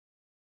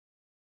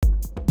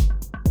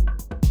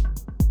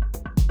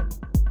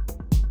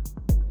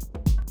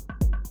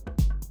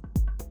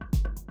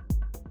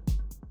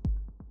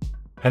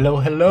Hello,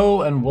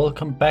 hello, and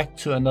welcome back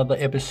to another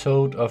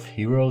episode of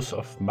Heroes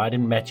of Might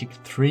and Magic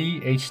 3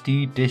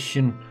 HD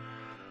Edition.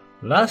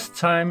 Last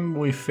time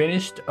we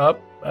finished up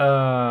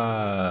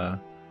the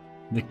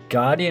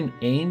Guardian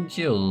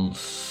Angels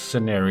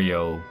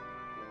scenario,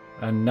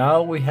 and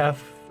now we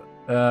have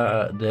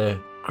the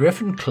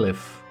Griffin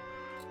Cliff.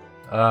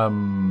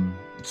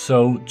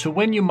 So to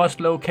win, you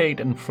must locate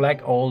and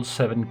flag all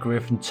 7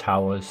 Griffin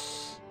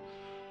Towers.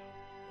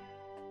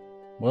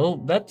 Well,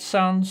 that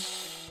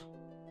sounds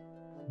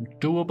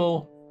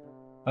doable.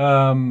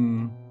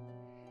 One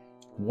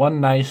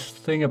nice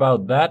thing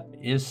about that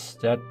is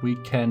that we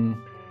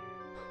can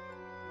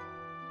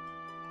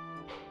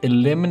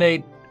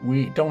eliminate.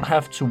 We don't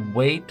have to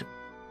wait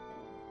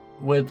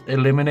with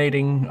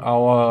eliminating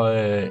our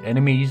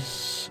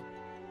enemies,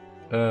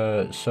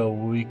 so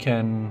we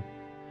can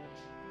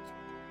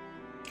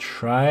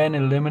try and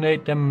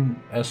eliminate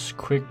them as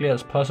quickly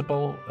as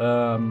possible.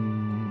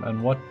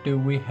 And what do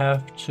we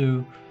have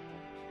to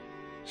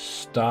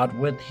start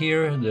with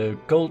here? The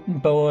golden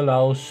bow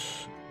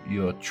allows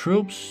your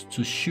troops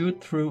to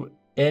shoot through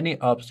any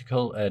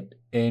obstacle at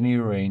any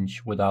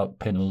range without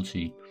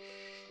penalty.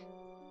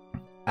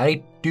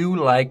 I do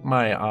like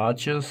my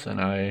archers and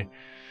I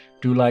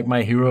do like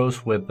my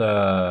heroes with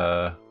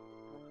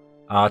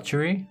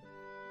archery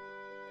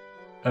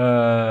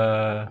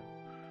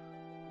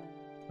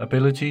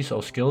abilities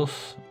or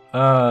skills,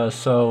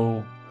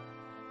 so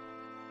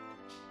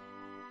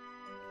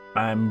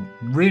I'm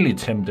really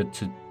tempted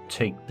to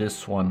take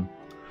this one.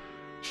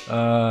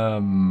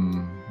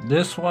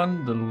 This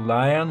one, the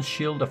Lion's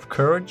Shield of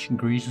Courage,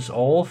 increases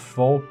all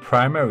 4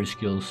 primary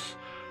skills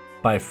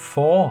by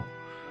 4.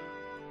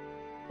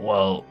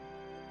 Well,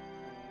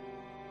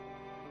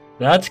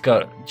 that's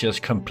got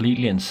just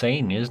completely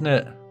insane, isn't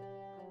it?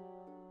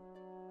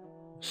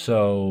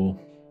 So,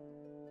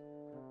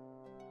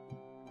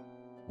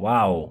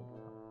 wow,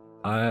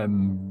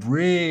 I'm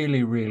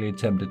really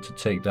tempted to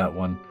take that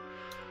one.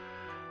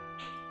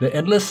 The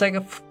Endless Sack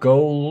of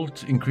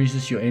Gold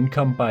increases your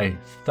income by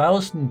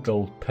 1,000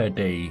 gold per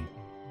day.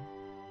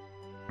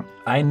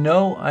 I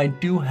know I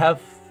do have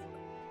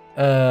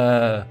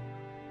a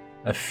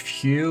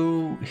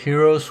few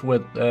heroes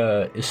with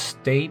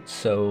estate,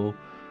 so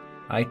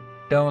I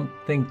don't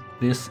think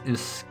this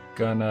is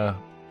gonna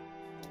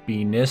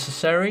be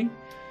necessary.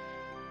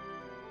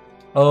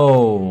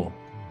 Oh,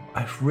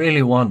 I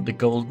really want the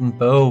golden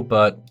bow,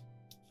 but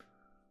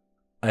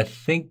I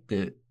think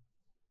the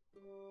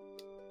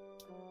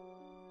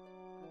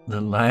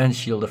Lion's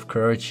Shield of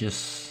Courage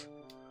is...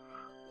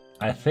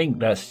 I think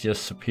that's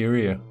just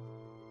superior.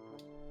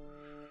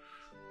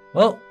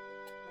 Well,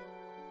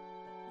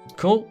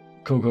 cool.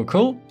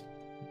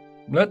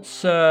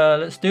 Let's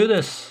do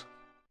this.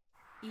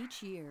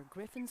 Each year,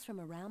 griffins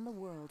from around the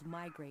world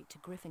migrate to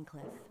Griffin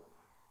Cliff.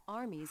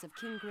 Armies of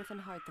King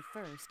Griffinheart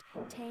I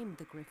tamed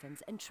the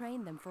griffins and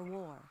trained them for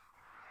war.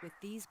 With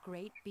these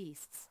great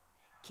beasts,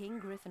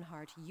 King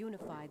Griffinheart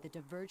unified the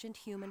divergent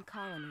human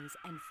colonies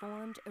and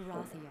formed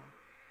Erathia.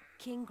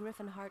 King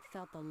Griffinheart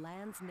felt the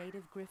land's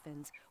native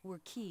griffins were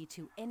key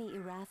to any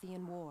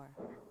Erathian war.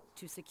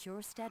 To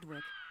secure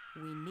Stedwick,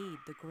 we need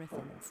the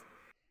griffins.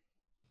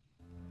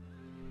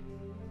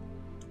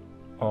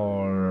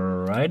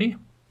 Alrighty.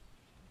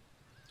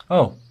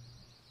 Oh.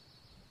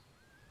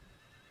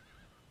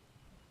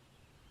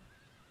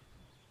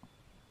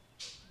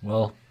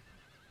 Well,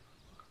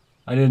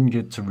 I didn't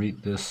get to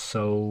read this,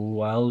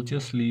 so I'll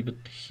just leave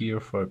it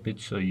here for a bit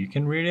so you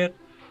can read it.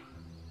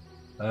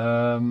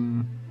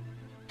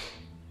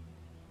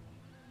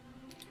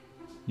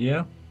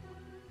 Yeah.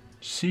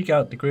 Seek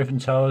out the Griffin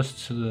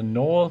Towers to the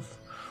north.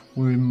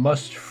 We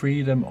must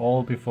free them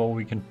all before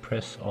we can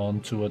press on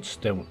towards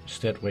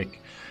Stedwick.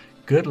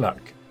 Good luck.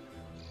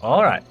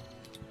 Alright.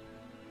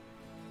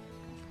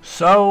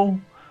 So,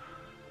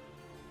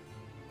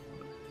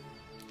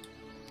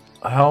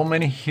 how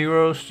many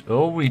heroes?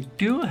 Oh, we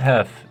do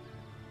have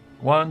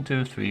 1,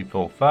 2, 3,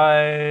 4,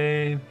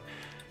 5,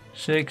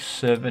 6,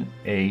 7,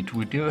 8.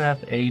 We do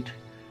have 8.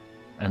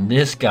 And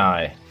this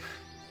guy,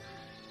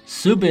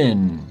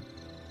 Subin,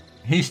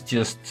 he's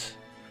just...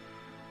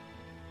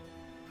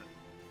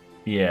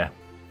 yeah.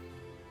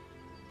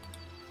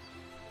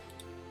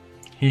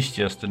 He's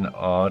just an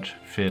odd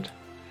fit.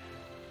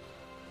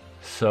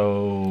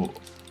 So,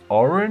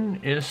 Oren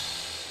is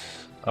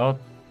our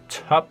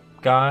top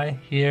guy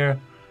here.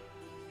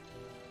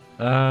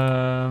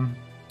 And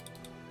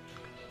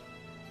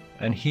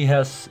he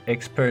has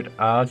expert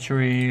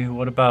archery.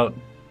 What about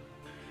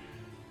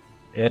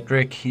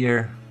Edric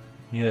here?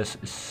 He has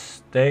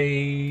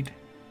estate,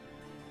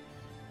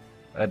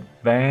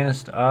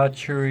 advanced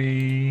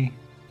archery,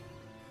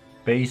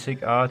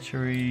 basic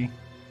archery.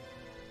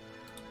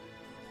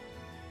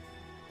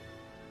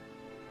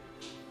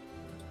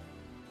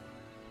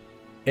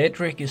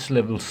 Edric is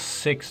level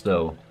 6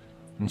 though,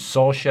 and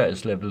Sorsha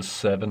is level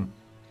 7.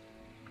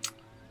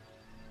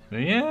 So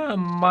yeah, I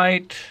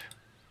might...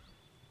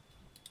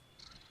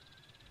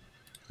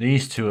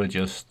 These two are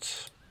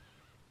just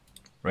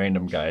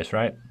random guys,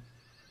 right?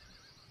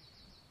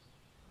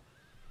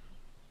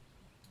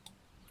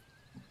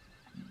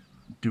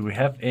 Do we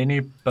have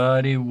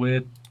anybody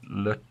with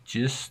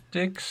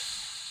logistics?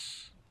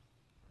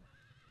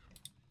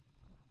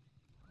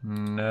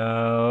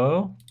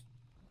 No.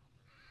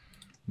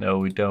 No,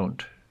 we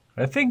don't.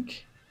 I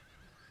think...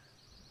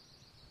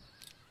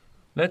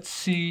 Let's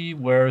see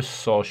where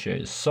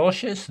Sosha is.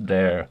 Sosha is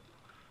there.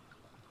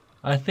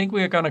 I think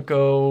we're gonna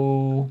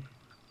go...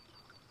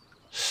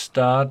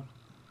 start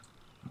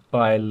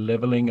by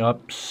leveling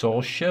up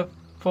Sosha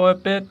for a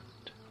bit.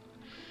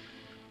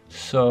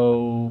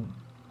 So...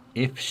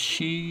 if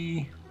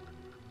she...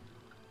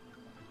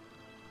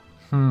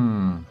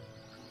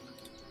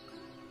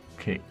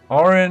 Okay,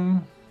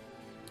 Oren.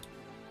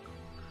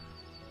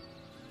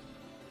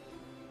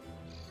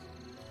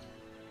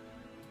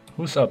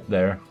 Who's up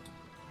there?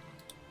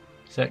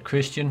 Is that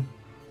Christian?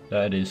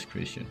 That is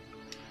Christian.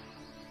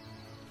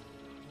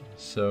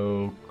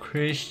 So,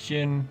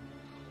 Christian,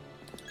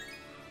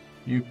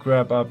 you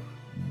grab up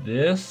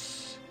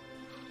this.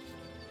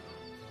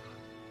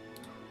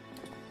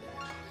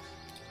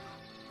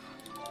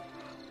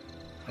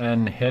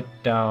 And head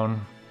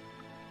down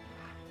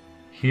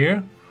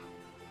here.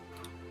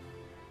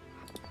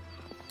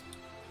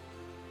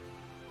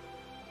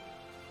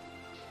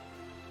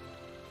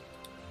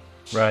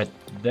 Right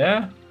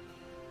there.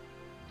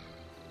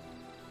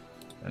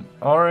 And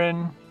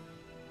Oren,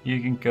 you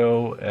can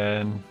go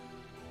and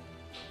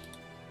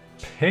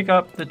pick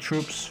up the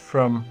troops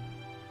from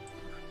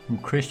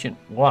Christian.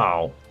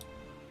 Wow.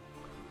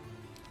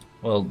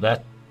 Well,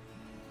 that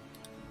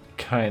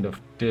kind of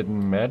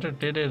didn't matter,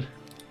 did it?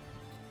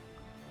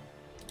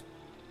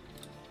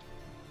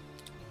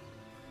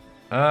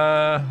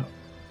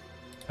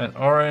 And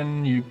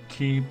Oren, you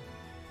keep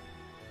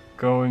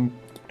going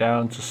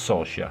down to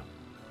Sosha.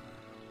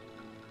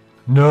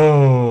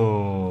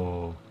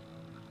 No!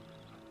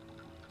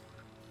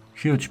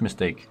 Huge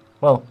mistake.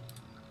 Well,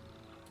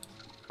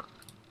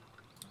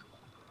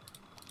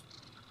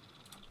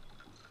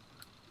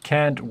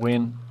 can't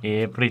win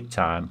every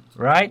time,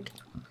 right?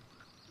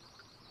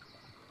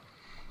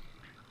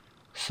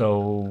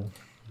 So,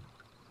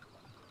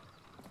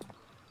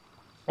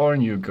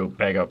 Oren, you go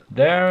back up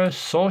there.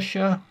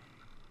 Sosha.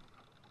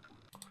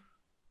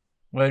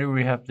 Where do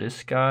we have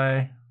this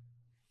guy?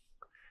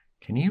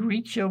 Can he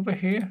reach over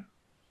here?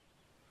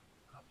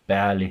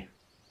 Barely.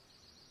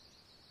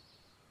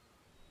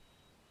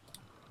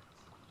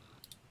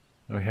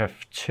 We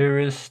have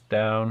tourists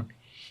down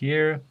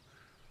here.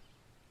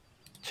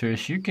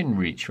 Tourists you can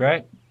reach,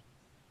 right?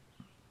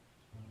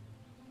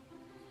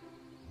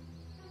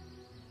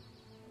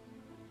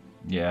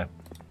 Yeah.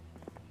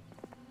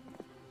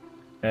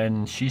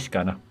 And she's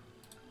gonna.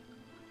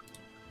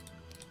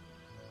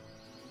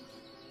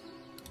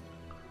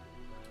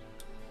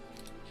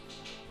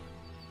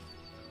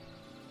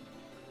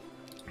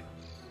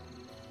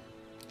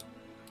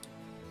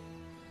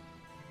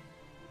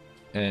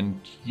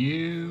 And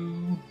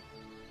you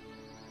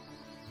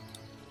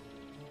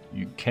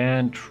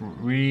can't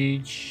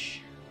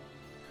reach.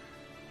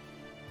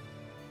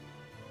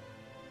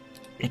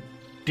 It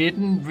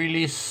didn't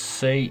really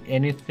say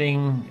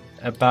anything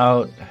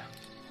about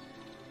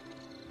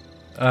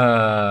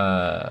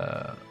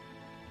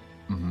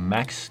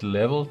max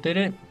level, did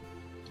it?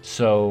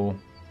 So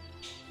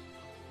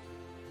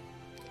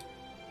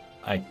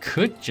I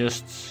could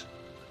just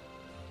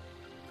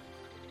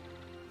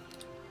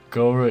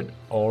go with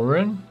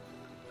Oren,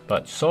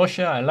 but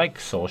Sosha, I like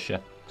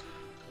Sosha.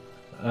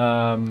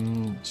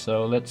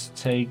 So let's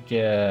take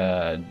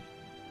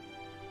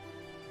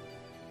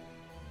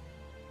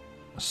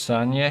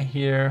Sanya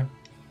here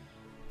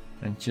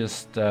and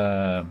just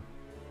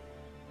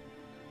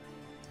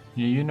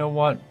you know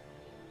what?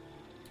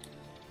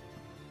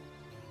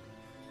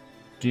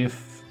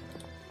 Give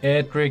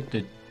Edric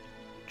the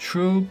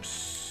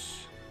troops.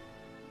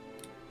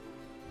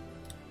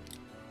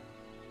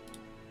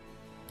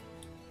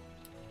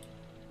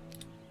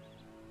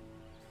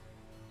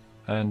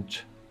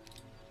 And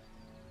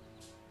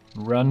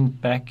run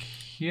back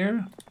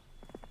here.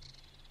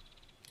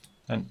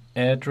 And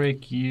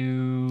Edric,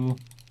 you'll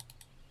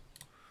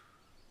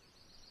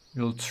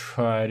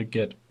try to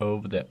get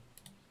over there.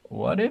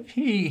 What if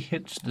he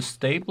hits the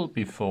stable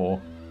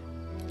before?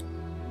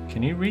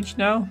 Can he reach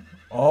now?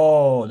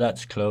 Oh,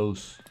 that's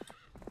close.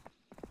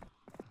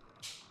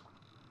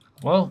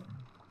 Well,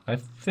 I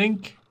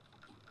think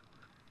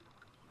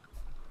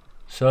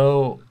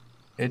so.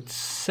 It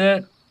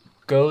said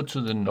go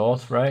to the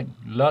north, right?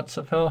 Lots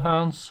of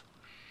hellhounds.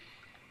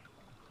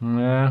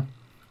 Nah,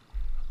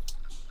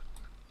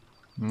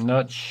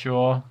 not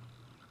sure.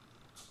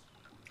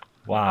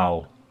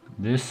 Wow,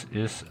 this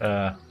is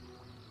a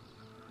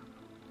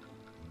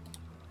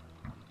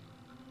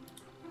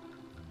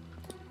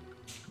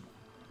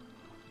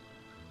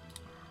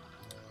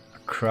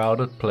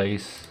crowded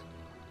place.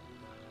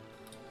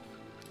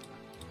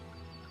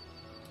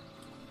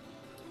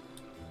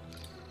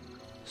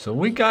 So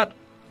we got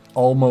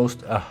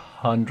almost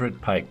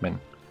 100 pikemen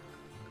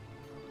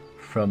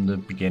from the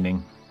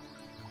beginning.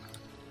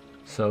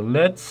 So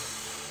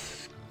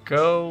let's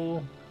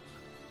go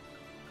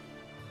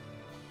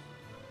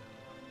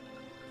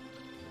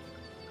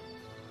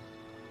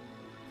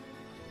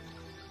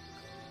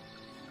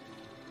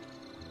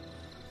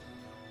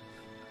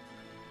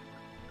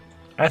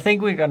I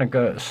think we're gonna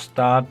go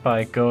start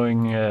by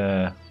going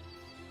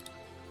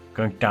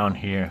down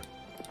here.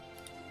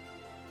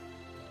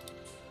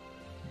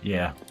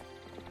 Yeah.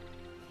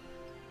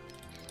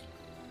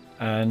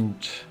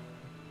 And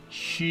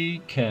she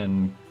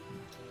can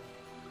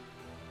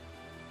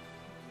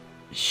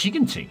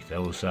take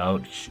those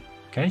out,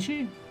 can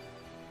she?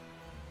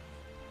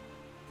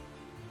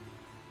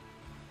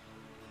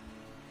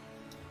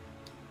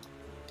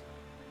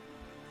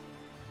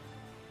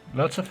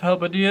 Lots of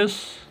help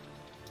ideas.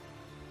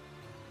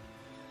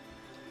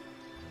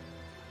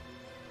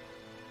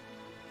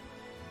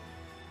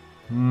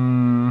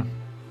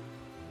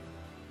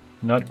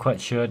 Not quite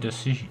sure. Does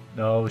she?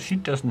 No, she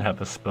doesn't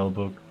have a spell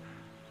book.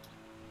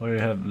 We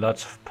have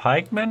lots of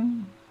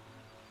pikemen.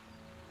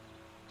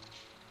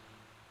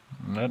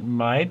 That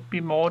might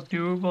be more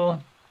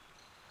doable.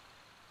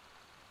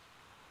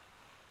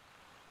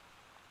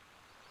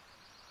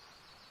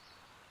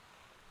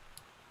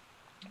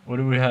 What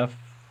do we have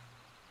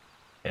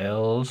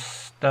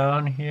else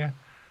down here?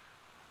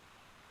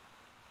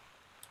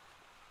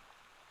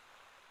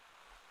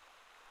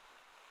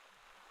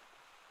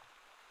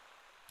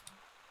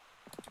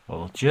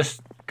 Well,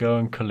 just go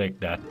and collect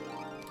that.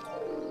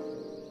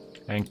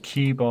 And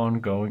keep on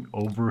going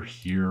over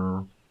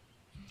here.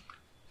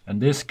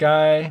 And this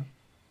guy,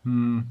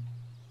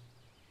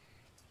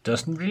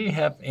 doesn't really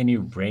have any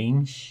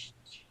ranged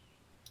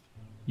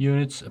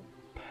units. A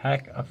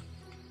pack of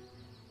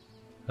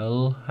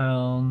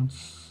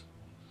hellhounds.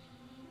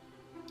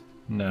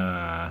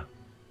 Nah.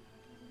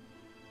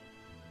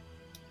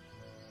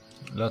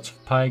 Lots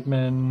of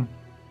pikemen.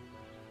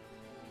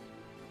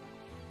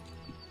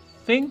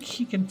 Think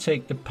he can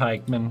take the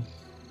pikemen.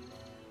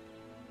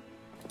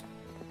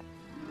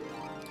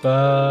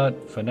 But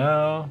for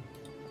now,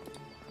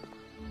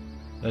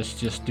 let's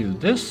just do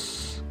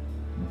this.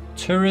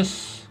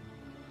 Tourists,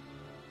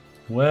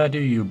 where do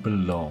you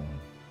belong?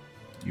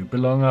 You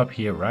belong up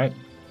here, right?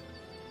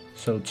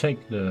 So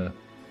take the...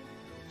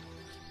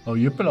 Oh,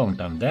 you belong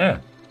down there.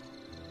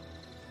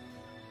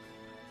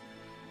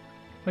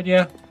 But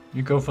yeah,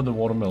 you go for the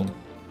watermill.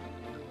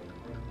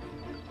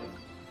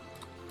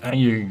 And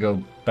you can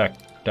go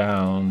back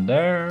down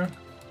there.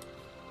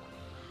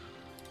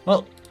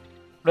 Well,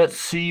 let's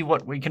see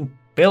what we can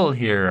build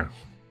here.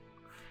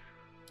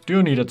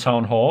 Do need a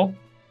town hall.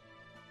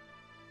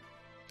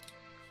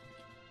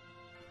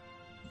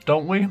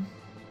 Don't we?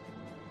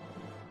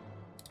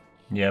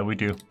 Yeah, we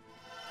do.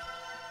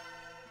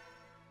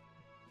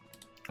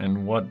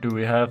 And what do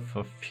we have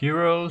of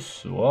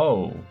heroes?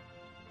 Whoa.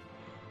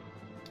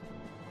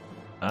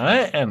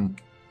 I am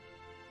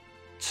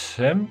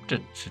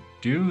tempted to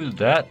do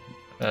that.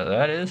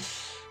 That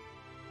is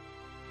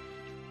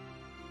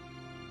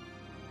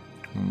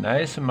a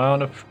nice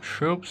amount of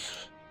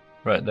troops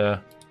right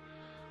there.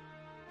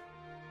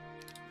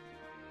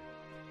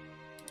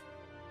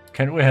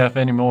 Can we have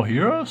any more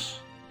heroes?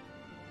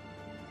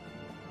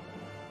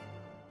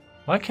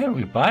 Why can't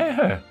we buy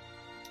her?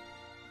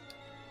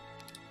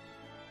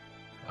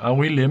 Are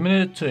we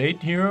limited to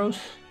 8 heroes?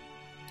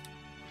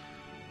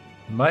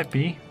 Might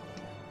be.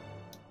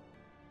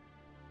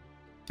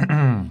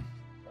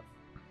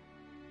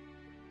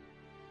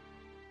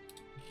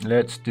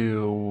 Let's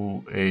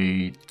do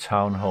a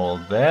town hall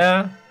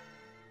there.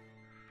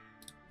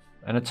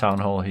 And a town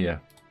hall here.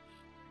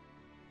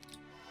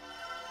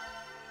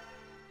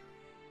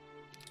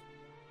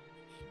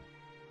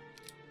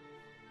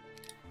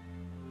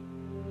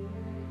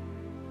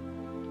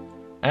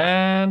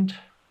 And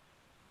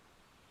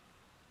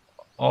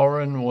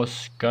Oren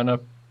was going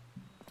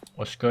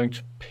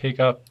to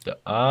pick up the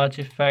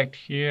artifact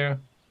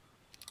here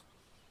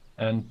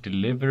and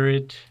deliver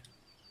it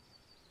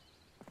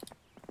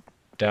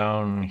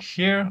down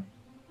here.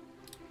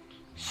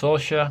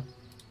 Sorsha,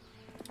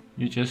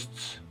 you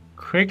just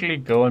quickly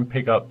go and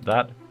pick up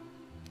that,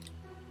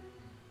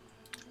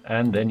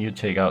 and then you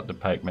take out the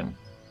pikemen.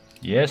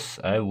 Yes,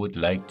 I would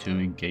like to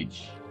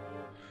engage.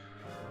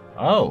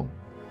 Oh,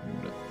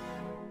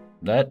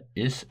 that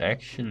is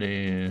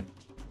actually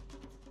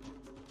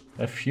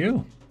a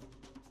few.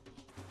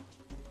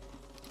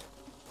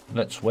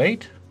 Let's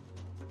wait.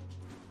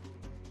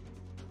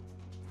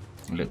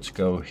 Let's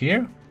go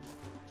here.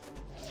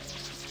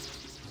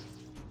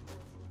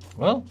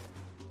 Well,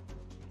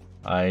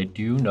 I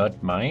do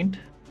not mind.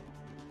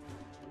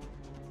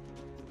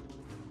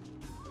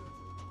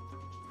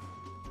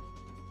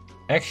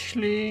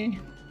 Actually,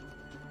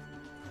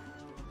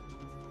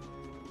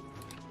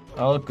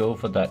 I'll go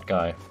for that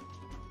guy.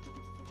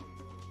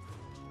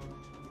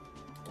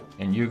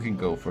 And you can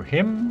go for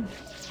him.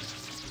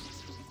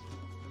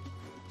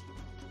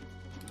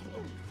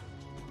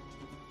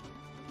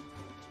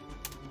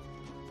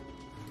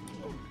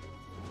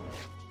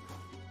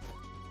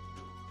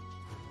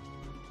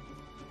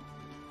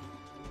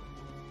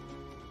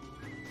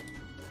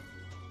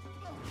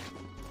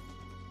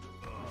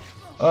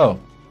 Oh,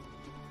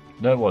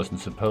 that wasn't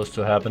supposed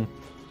to happen.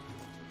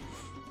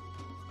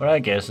 But I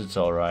guess it's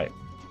alright.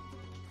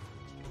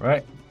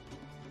 Right?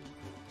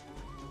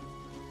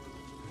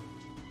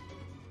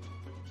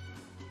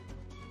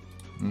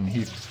 And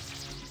he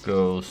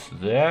goes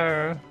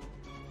there.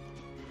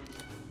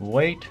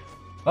 Wait.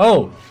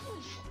 Oh!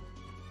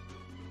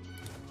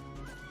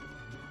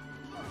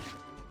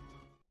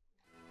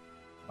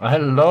 I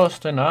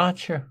lost an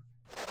archer.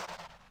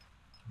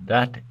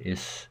 That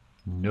is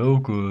no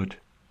good.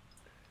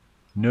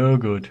 No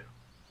good.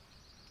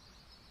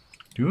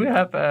 Do we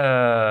have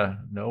a...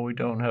 No, we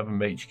don't have a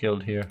mage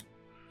guild here.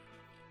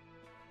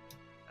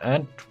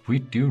 And we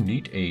do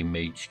need a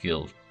mage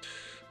guild.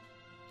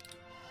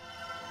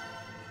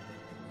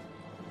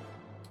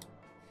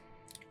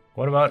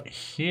 What about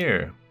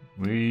here?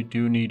 We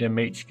do need a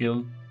mage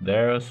guild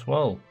there as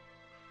well.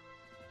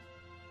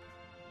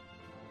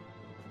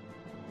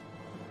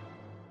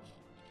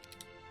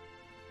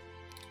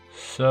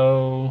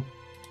 So...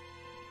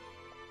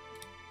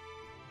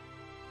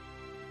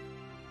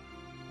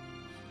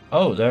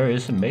 Oh, there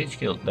is a mage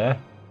guild there.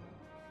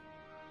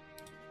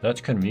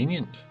 That's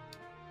convenient.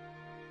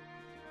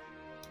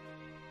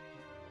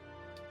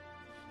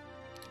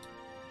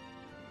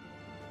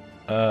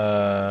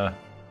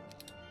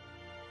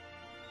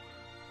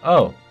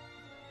 Oh.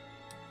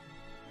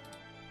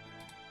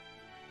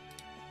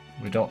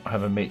 We don't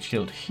have a mage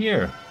guild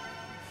here.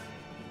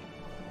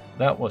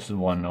 That was the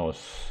one I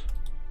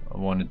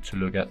wanted to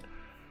look at.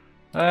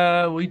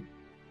 We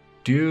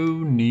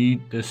do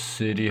need the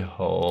city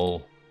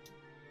hall.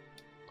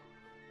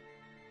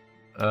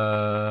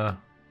 So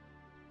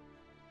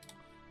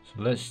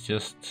let's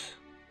just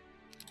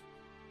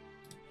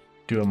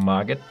do a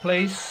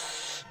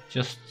marketplace,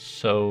 just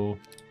so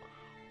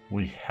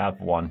we have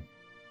one.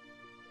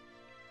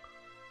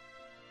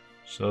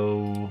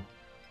 So,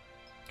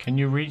 can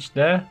you reach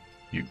there?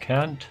 You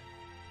can't.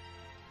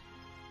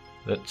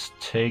 Let's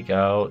take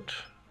out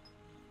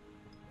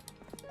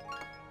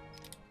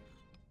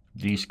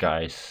these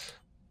guys.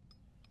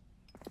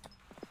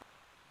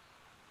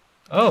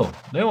 Oh,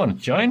 they want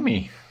to join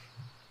me.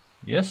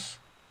 Yes,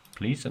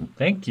 please and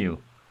thank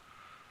you.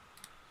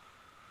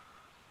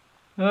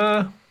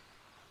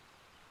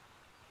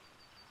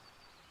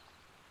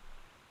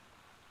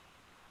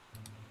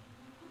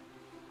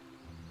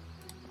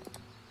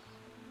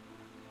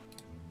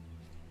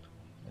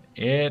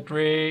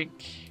 Edric.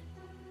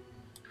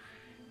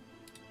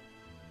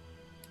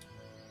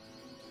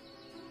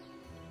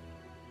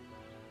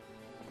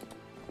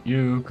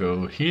 You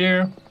go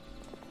here.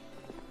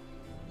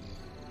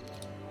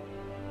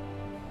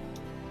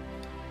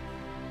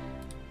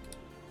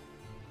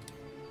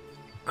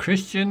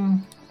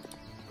 Christian.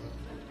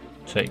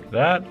 Take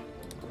that.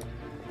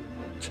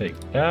 Take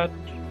that.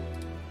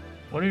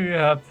 What do you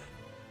have?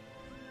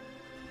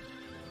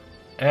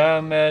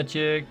 Air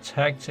magic,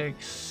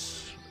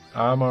 tactics,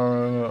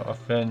 armor,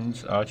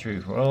 offense,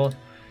 archery. Well,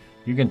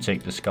 you can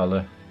take the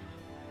scholar.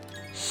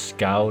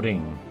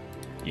 Scouting.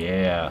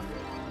 Yeah.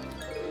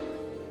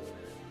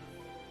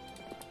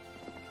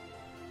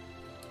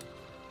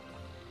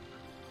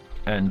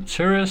 And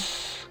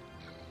tourists.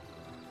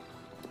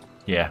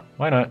 Yeah,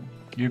 why not?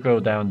 You go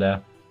down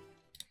there.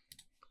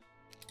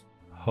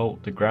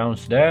 Hold the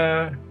grounds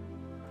there.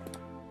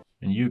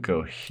 And you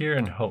go here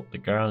and hold the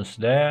grounds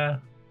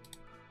there.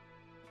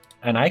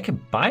 And I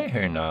can buy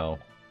her now.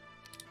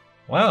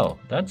 Wow,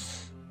 that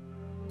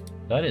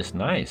is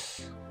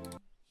nice.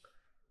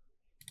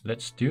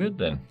 Let's do it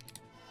then.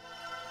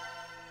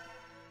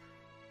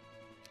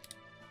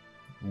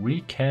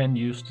 We can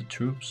use the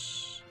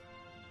troops.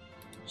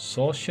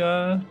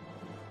 Sosha.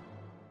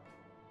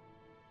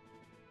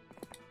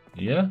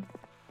 Yeah.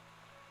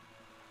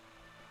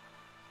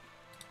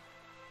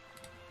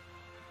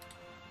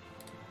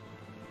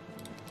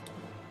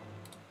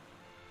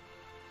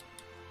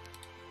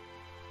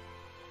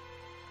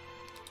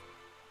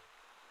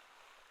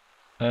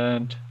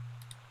 And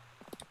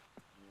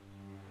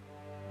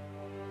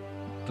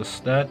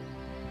does that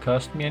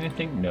cost me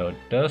anything? No, it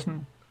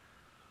doesn't.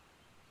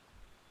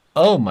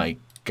 Oh my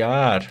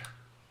god.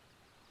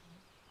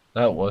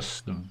 That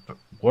was the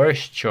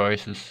worst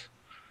choices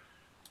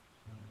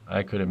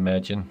I could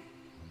imagine.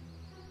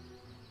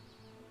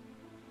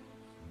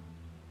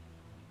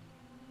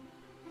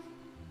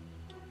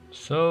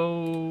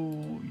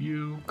 So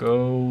you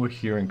go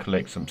here and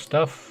collect some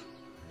stuff.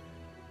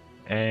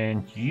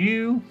 And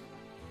you...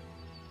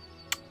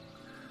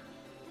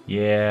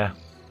 Yeah.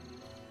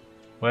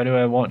 Where do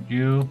I want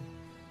you?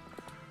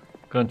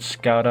 Go and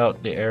scout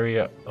out the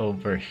area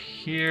over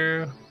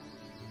here.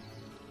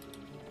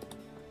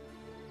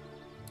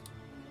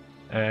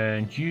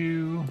 And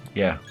you...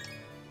 Yeah.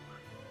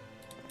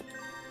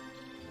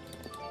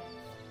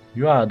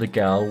 You are the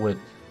gal with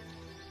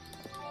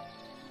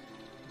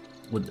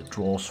the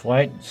dwarves,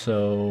 right?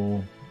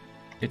 So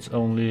it's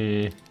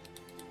only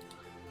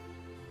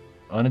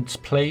on its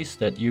place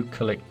that you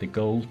collect the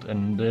gold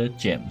and the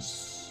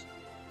gems.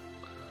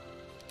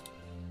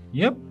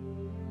 Yep.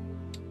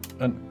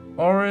 And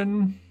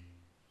Oren,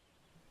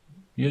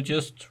 you're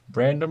just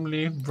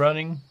randomly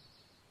running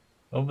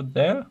over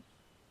there?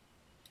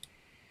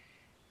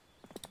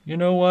 You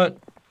know what?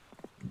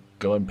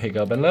 Go and pick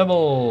up a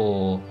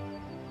level.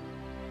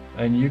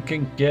 And you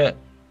can get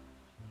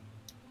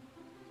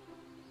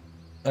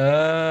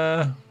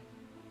Yeah,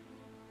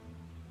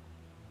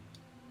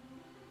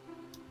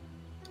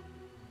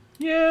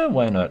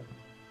 why not?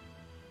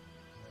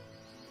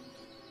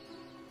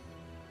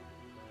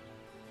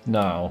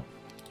 Now.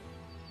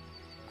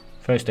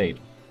 First aid.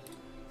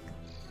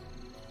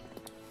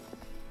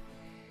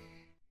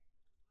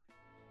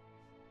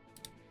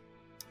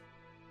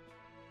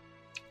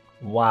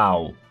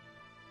 Wow.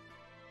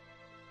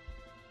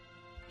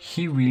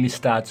 He really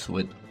starts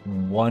with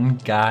one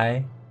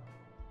guy.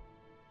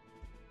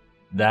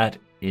 That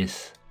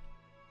is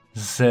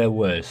the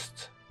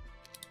worst.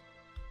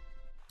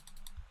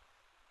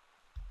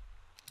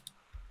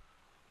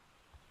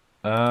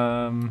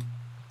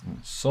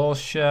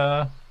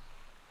 Sorsha.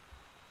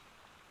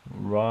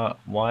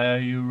 Why are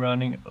you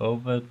running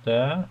over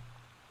there?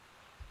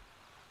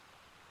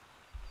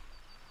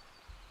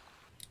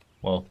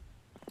 Well.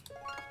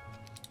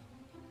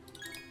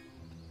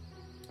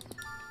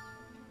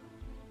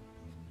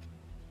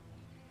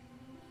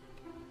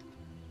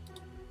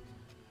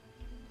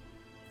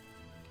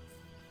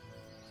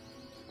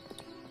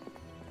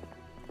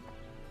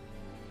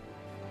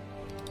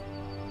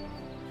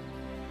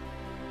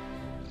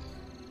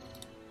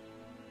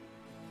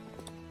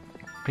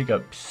 Pick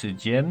up the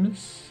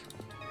gems.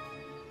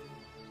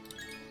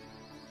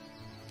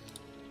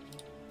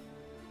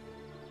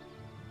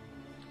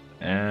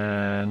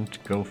 And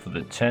go for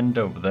the tent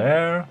over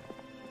there.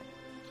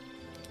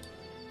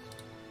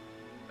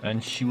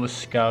 And she was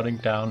scouting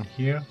down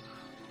here.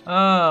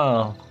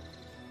 Oh,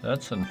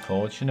 that's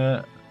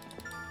unfortunate.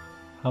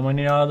 How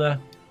many are there?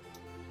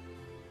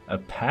 A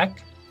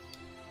pack?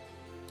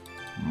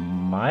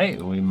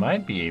 We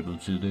might be able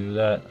to do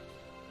that.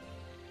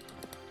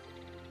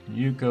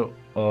 You go.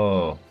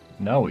 Oh,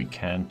 no, we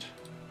can't.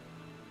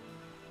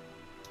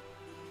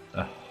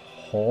 A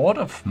horde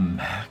of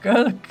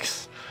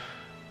maggots?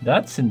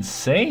 That's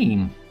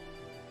insane.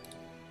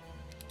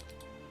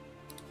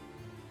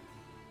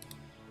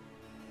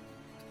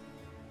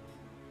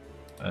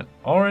 And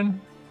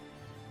Oren,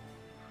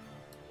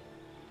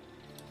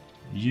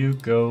 you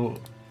go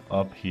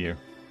up here.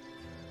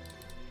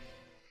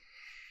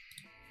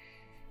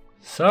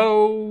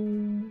 So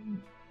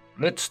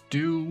let's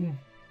do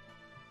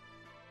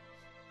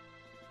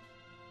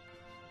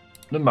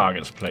the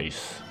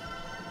marketplace.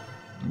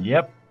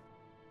 Yep.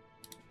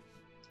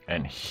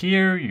 And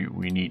here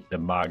we need the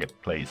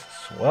marketplace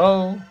as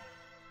well.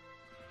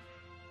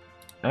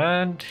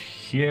 And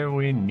here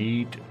we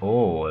need,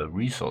 oh, a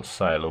resource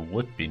silo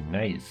would be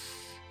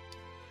nice.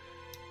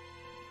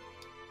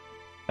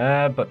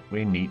 But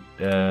we need,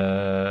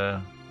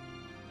 now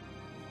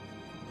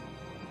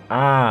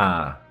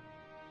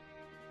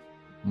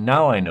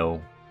I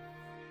know.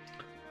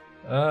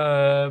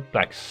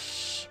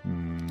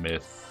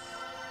 Blacksmith.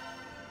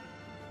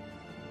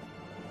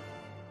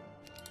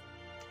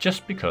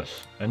 Just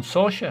because. And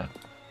Sorsha,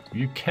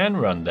 you can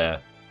run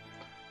there.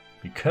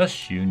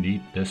 Because you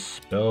need the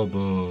spell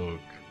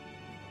book.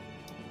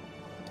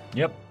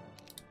 Yep.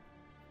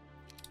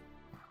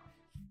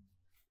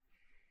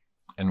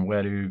 And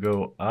where do you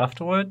go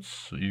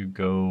afterwards? You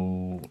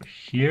go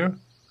here.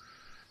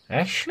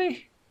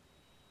 Actually,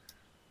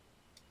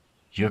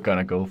 you're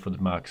gonna go for the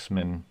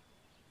marksman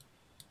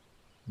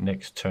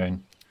next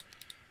turn.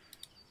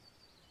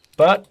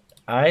 But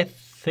I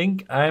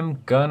think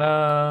I'm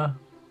gonna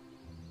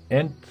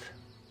end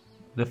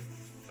the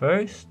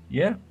first,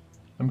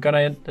 I'm gonna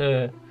end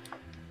the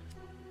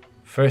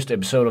first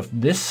episode of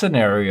this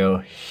scenario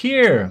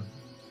here.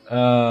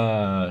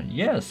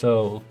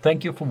 So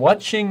thank you for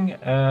watching,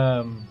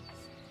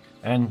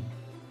 and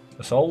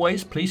as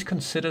always, please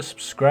consider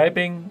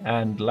subscribing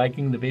and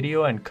liking the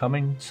video and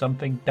comment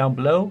something down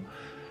below.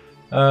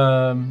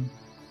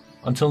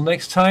 Until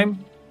next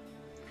time,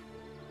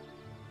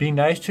 be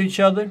nice to each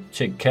other,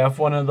 take care of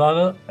one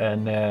another,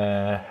 and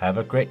have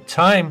a great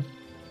time.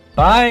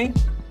 Bye!